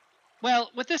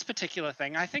 Well, with this particular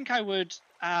thing, I think I would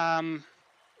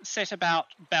set about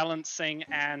balancing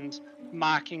and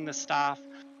marking the staff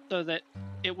so that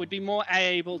it would be more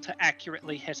able to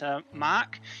accurately hit a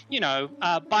mark. You know,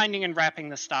 binding and wrapping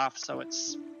the staff so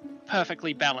it's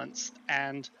perfectly balanced,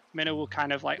 and Minna will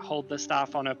kind of hold the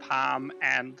staff on her palm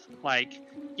and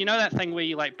you know that thing where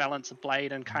you balance a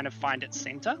blade and kind of find its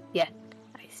center? Yeah,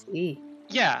 I see.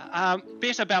 Yeah,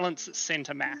 better balance its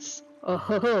center mass.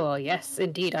 Oh, yes,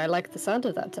 indeed. I like the sound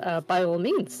of that. By all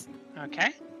means,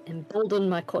 Okay. embolden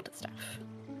my quarterstaff.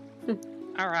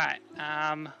 All right.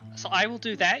 So I will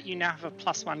do that. You now have a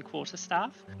 +1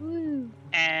 quarterstaff, Woo.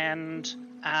 and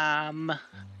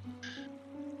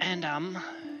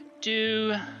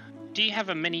do you have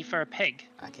a mini for a pig?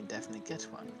 I can definitely get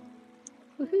one.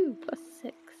 Woohoo,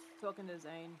 +6. Talking to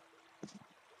Zane.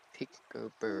 Pick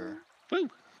go burr. Woo.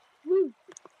 Woo.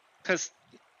 Because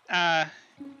I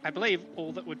believe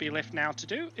all that would be left now to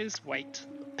do is wait.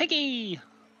 Piggy!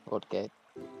 Okay.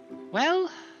 Well,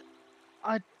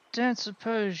 I don't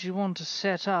suppose you want to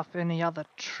set up any other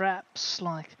traps,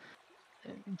 like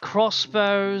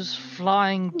crossbows,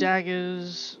 flying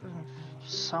daggers,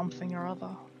 something or other?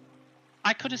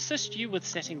 I could assist you with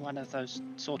setting one of those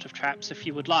sort of traps if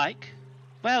you would like.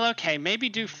 Well, okay, maybe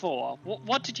do 4.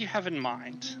 What did you have in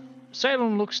mind?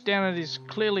 Salem looks down at his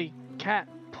clearly cat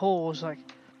paws like,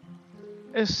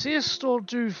 assist or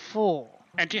do 4?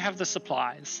 And do you have the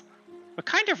supplies? We're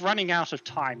kind of running out of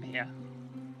time here.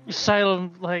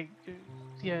 Salem, like,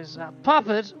 goes,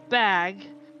 Puppet, bag.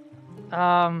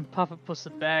 Puppet puts the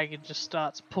bag and just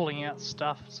starts pulling out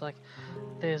stuff. It's like,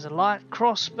 there's a light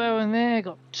crossbow in there,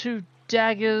 got 2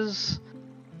 daggers,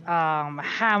 a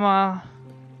hammer,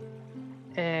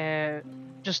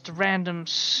 just a random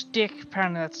stick,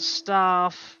 apparently that's a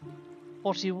staff.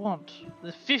 What do you want?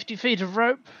 There's 50 feet of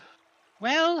rope.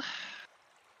 Well,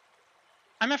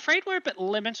 I'm afraid we're a bit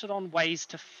limited on ways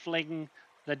to fling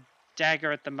the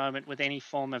dagger at the moment with any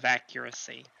form of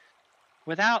accuracy.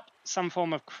 Without some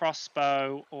form of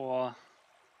crossbow or...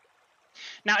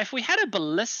 Now, if we had a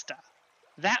ballista,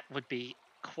 that would be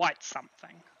quite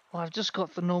something. Well, I've just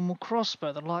got the normal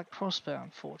crossbow, the light crossbow,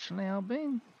 unfortunately,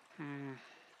 Albine.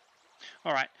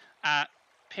 All right.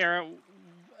 Pyrrha,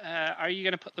 are you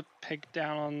going to put the pig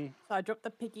down on... So I dropped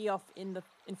the piggy off in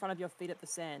front of your feet at the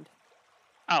sand.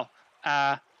 Oh,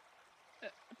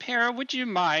 Pyrrha, would you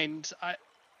mind...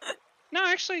 No,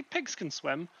 actually, pigs can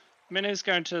swim. Minu's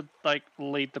going to,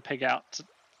 lead the pig out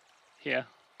here.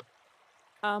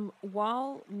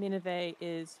 While Minove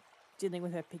is dealing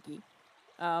with her piggy,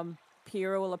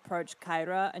 Pyrrha will approach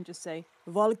Kyra and just say,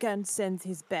 Volkan sends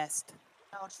his best.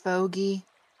 Out, Fogey.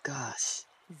 Gosh.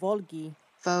 Volgi.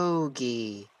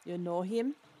 Fogey. You know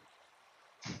him?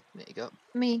 There you go.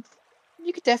 I mean,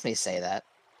 you could definitely say that.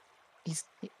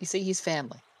 He's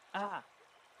family. Ah.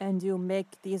 And you make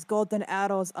these golden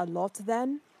arrows a lot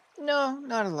then? No,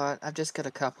 not a lot. I've just got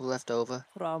a couple left over.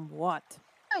 From what?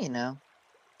 Oh, you know,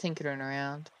 tinkering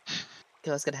around.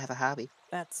 You always gotta have a hobby.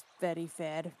 That's very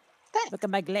fair. Thanks. Look at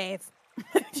my glaive.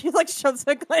 She shoves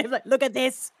her glaive look at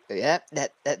this. Yeah,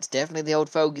 that's definitely the old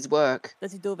fogey's work.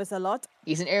 Does he do this a lot?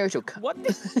 He's an irritable What?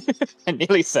 I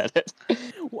nearly said it.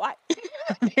 What?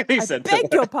 I nearly I said beg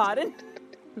that. your pardon.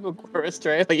 We're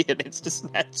Australian, it's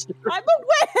just natural. I'm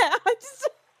aware. It's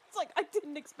like I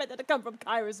didn't expect that to come from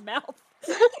Kyra's mouth.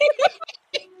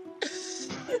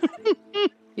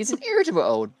 He's an irritable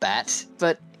old bat,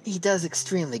 but he does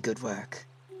extremely good work.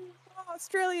 Oh,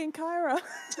 Australian Kyra.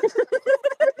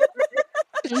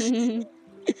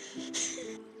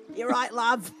 You're right,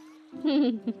 love.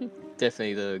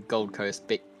 Definitely the Gold Coast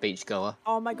beach goer.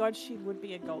 Oh my god, she would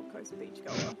be a Gold Coast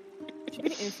beachgoer. She'd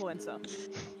be an influencer.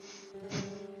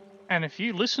 And if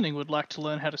you listening would like to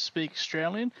learn how to speak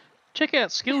Australian, check out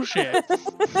Skillshare.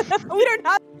 We don't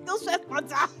have Skillshare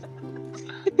sponsor.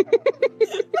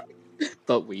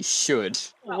 But we should.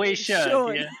 We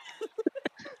should. Yeah.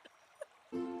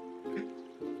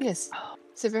 Yes,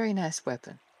 it's a very nice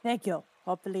weapon. Thank you.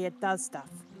 Hopefully it does stuff.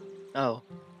 Oh,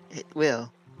 it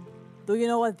will. Do you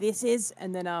know what this is?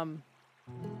 And then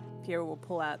Pyrrha will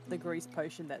pull out the grease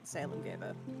potion that Salem gave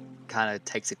her. Kind of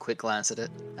takes a quick glance at it.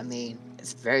 I mean,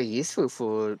 it's very useful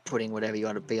for putting whatever you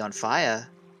want to be on fire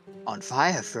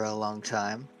for a long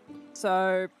time.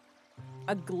 So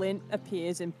a glint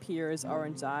appears in Pyrrha's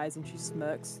orange eyes and she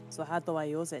smirks. So how do I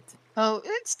use it? Oh,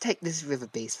 let's take this river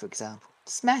beast for example.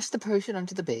 Smash the potion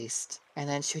onto the beast, and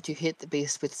then should you hit the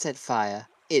beast with said fire,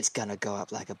 it's gonna go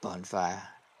up like a bonfire.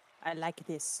 I like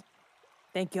this.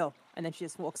 Thank you. And then she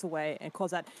just walks away and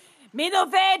calls out,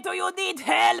 Minove, do you need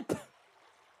help?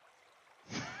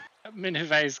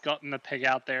 Minove's gotten the pig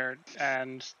out there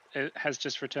and it has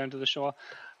just returned to the shore.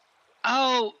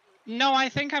 Oh, no, I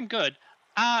think I'm good.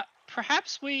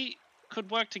 Perhaps we could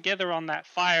work together on that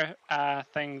fire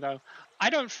thing, though. I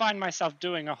don't find myself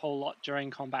doing a whole lot during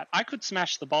combat. I could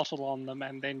smash the bottle on them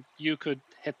and then you could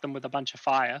hit them with a bunch of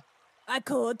fire. I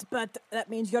could, but that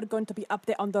means you're going to be up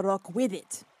there on the rock with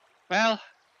it. Well...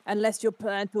 Unless you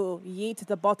plan to yeet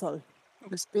the bottle.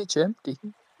 The speech empty.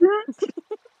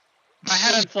 I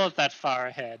hadn't thought that far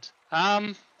ahead.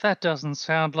 That doesn't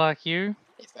sound like you.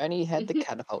 If only you had the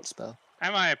catapult spell.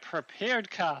 Am I a prepared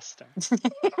caster? I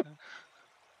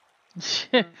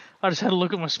just had a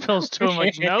look at my spells too. I'm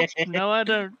like, nope, no, I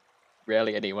don't.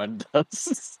 Rarely anyone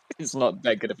does. It's not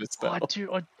that good of a spell.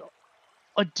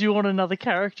 I do want another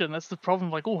character, and that's the problem.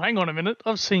 Like, oh, hang on a minute,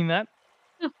 I've seen that.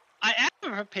 I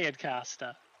am a prepared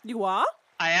caster. You are?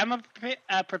 I am a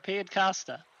prepared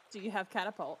caster. Do you have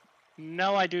catapult?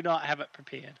 No, I do not have it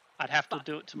prepared. I'd have to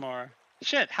do it tomorrow.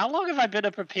 Shit, how long have I been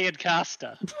a prepared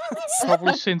caster?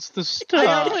 Probably since the I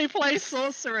start. only play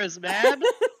sorcerers, man.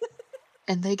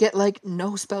 And they get like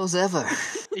no spells ever.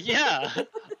 Yeah,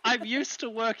 I'm used to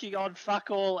working on fuck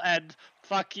all and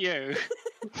fuck you.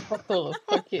 Oh,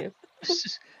 fuck you.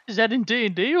 Is that in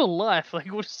D&D or life?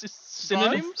 Like, what is this?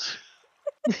 Synonyms?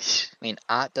 I mean,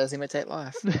 art does imitate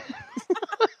life. You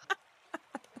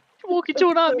walk into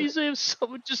an art museum,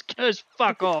 someone just goes,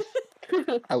 fuck off.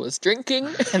 I was drinking,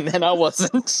 and then I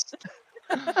wasn't.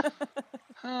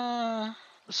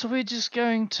 So we're just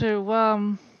going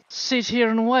to, sit here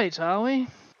and wait, are we?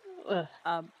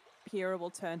 Pyrrha will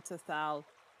turn to Thal.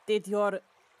 Did your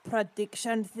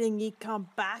prediction thingy come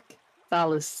back?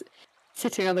 Val is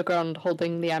sitting on the ground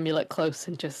holding the amulet close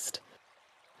and just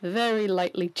very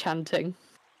lightly chanting.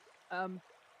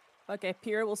 Okay,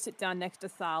 Pyrrha will sit down next to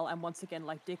Thal and once again,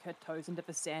 like, dig her toes into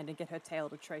the sand and get her tail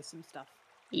to trace some stuff.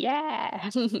 Yeah!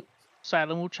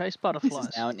 Salem will chase This butterflies.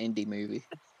 is now an indie movie.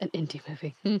 An indie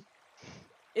movie.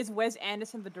 Is Wes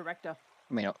Anderson the director?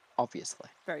 I mean, obviously.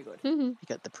 Very good. You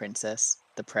got the princess,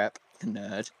 the prep, the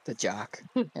nerd, the jock,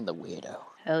 and the weirdo.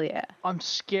 Hell yeah. I'm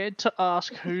scared to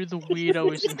ask who the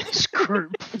weirdo is in this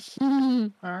group.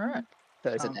 Alright. So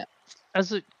is it now?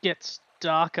 As it gets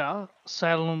darker,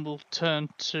 Salem will turn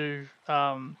to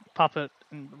Puppet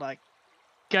and like,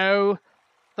 go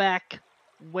back,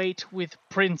 wait with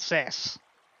Princess.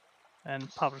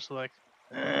 And Puppet's like,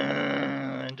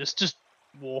 and just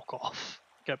walk off.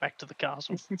 Go back to the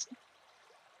castle.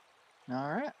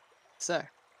 Alright. So,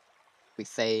 we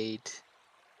fade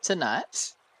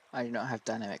tonight. I do not have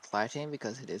dynamic lighting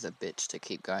because it is a bitch to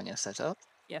keep going in a setup.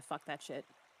 Yeah, fuck that shit.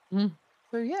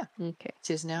 So yeah, Okay. it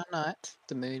is now night.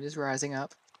 The moon is rising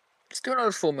up. It's still not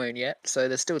a full moon yet, so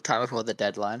there's still time before the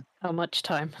deadline. How much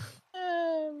time?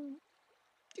 You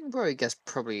can probably guess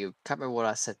can't remember what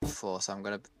I said before, so I'm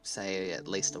gonna say at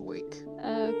least a week.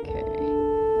 Okay.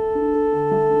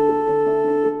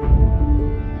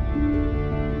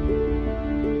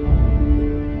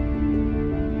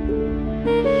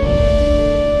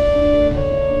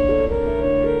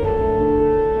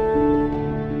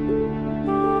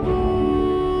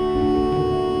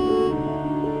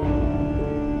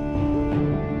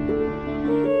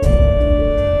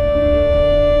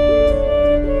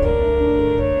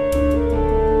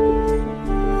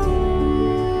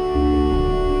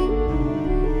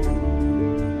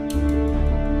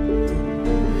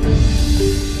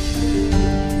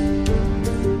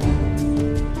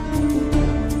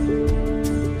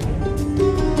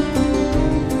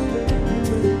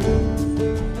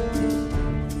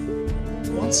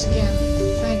 Once again,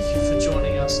 thank you for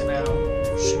joining us in our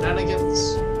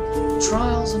shenanigans,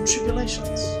 trials, and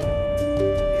tribulations.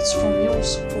 It's from your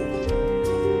support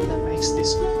that makes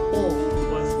this all